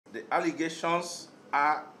The allegations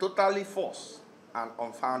are totally false and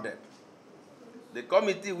unfounded. The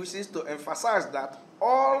committee wishes to emphasize that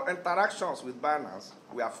all interactions with Binance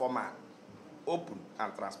were formal, open,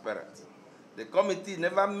 and transparent. The committee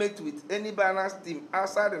never met with any Binance team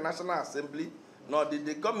outside the National Assembly, nor did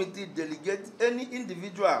the committee delegate any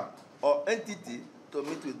individual or entity to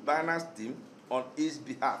meet with Binance team on its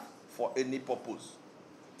behalf for any purpose.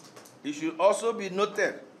 It should also be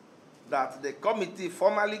noted that the committee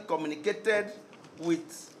formally communicated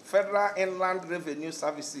with Federal Inland Revenue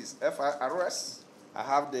Services, FIRS, I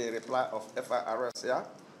have the reply of FIRS here,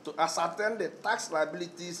 to ascertain the tax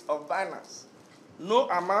liabilities of Binance. No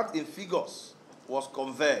amount in figures was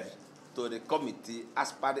conveyed to the committee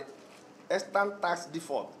as per the extant tax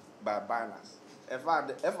default by Binance. In fact,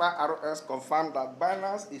 the FIRS confirmed that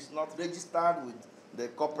Binance is not registered with the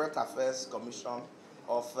Corporate Affairs Commission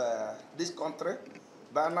of this country.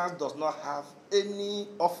 Binance does not have any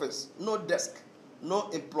office, no desk, no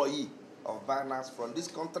employee of Binance from this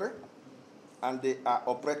country, and they are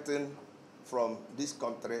operating from this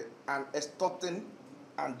country and extorting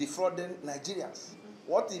and defrauding Nigerians.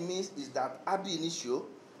 What it means is that ab initio,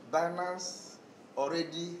 Binance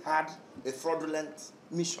already had a fraudulent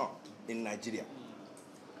mission in Nigeria.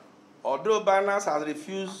 Although Binance has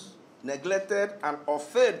refused, neglected, and or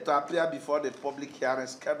failed to appear before the public hearing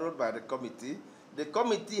scheduled by the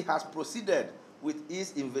committee has proceeded with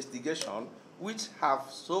its investigation, which have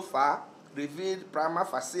so far revealed prima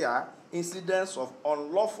facie incidents of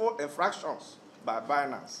unlawful infractions by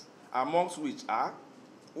Binance, amongst which are: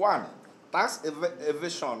 1. Tax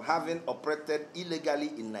evasion, having operated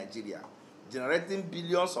illegally in Nigeria, generating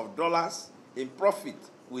billions of dollars in profit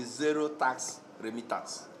with zero tax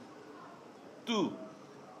remittance. 2.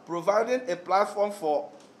 Providing a platform for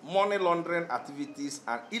money laundering activities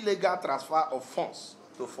and illegal transfer of funds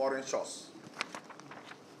to foreign shores.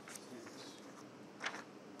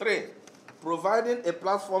 3. Providing a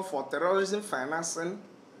platform for terrorism financing,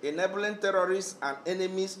 enabling terrorists and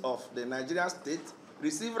enemies of the Nigerian state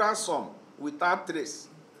receive ransom without trace,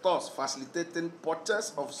 thus facilitating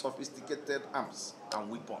purchase of sophisticated arms and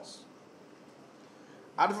weapons.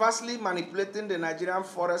 Adversely manipulating the Nigerian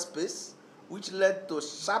forex space, which led to a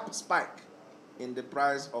sharp spike in the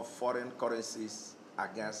price of foreign currencies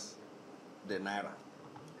against the Naira.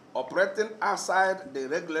 Operating outside the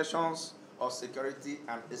regulations of Security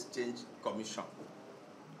and Exchange Commission.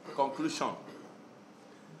 Conclusion.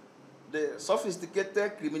 The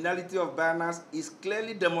sophisticated criminality of Binance is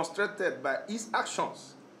clearly demonstrated by its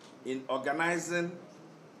actions in organizing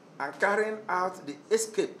and carrying out the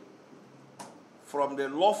escape from the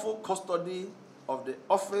lawful custody of the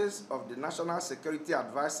Office of the National Security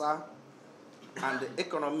Advisor and the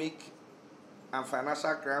Economic and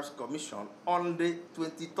Financial Crimes Commission on the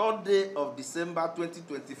 23rd day of December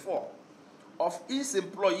 2024 of its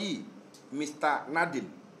employee, Mr. Nadim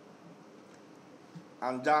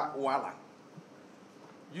Anjawala,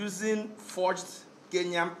 using forged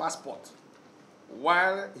Kenyan passport,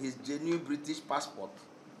 while his genuine British passport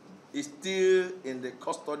is still in the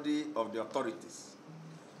custody of the authorities.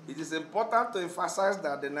 It is important to emphasize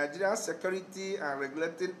that the Nigerian security and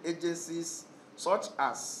regulating agencies such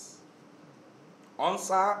as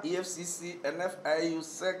ONSA, EFCC, NFIU,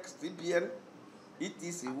 SEC, CBN,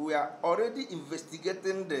 etc. we are already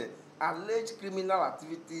investigating the alleged criminal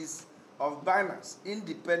activities of Binance,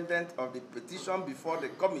 independent of the petition before the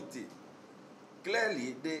committee.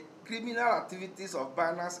 Clearly, the criminal activities of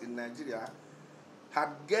Binance in Nigeria had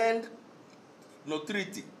gained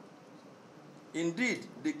notoriety. Indeed,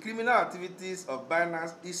 the criminal activities of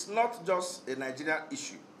Binance is not just a Nigerian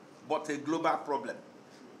issue, but a global problem.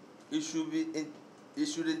 It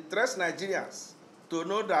should interest Nigerians to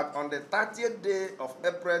know that on the 30th day of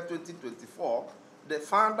April 2024, the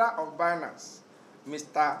founder of Binance,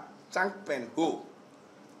 Mr. Changpeng Ho,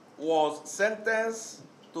 was sentenced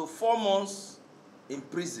to 4 months in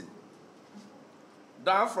prison,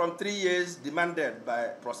 down from 3 years demanded by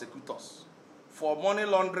prosecutors, for money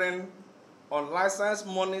laundering, unlicensed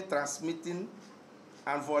money transmitting,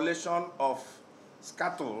 and violation of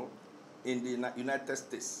SCATL in the United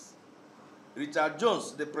States. Richard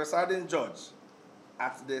Jones, the presiding judge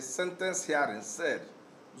at the sentence hearing, said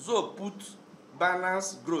Zoe put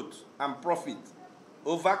Binance growth and profit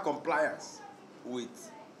over compliance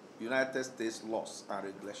with United States laws and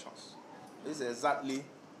regulations. This is exactly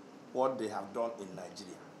what they have done in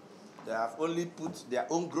Nigeria. They have only put their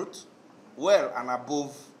own growth well and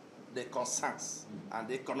above the concerns and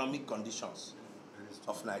the economic conditions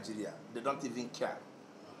of Nigeria. They don't even care.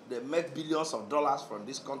 They make billions of dollars from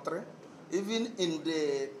this country. Even in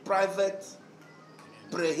the private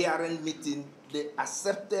pre-hearing meeting they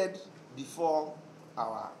accepted before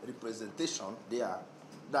our representation there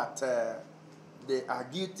that they are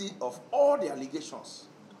guilty of all the allegations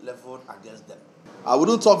leveled against them. I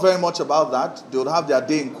wouldn't talk very much about that. They will have their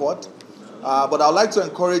day in court. But I would like to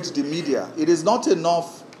encourage the media. It is not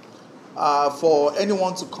enough for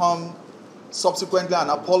anyone to come subsequently and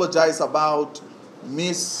apologize about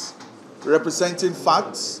misrepresenting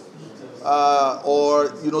facts or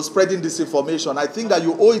spreading disinformation. I think that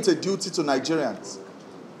you owe it a duty to Nigerians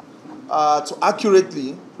to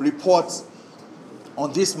accurately report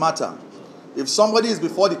on this matter. If somebody is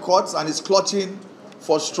before the courts and is clutching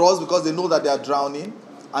for straws because they know that they are drowning,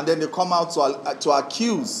 and then they come out to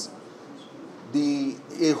accuse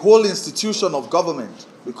a whole institution of government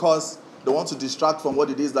because they want to distract from what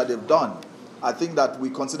it is that they've done, I think that we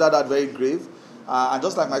consider that very grave. And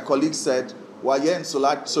just like my colleague said, we're here in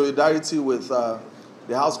solidarity with the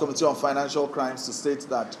House Committee on Financial Crimes to state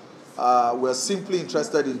that we're simply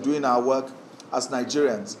interested in doing our work as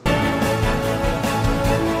Nigerians.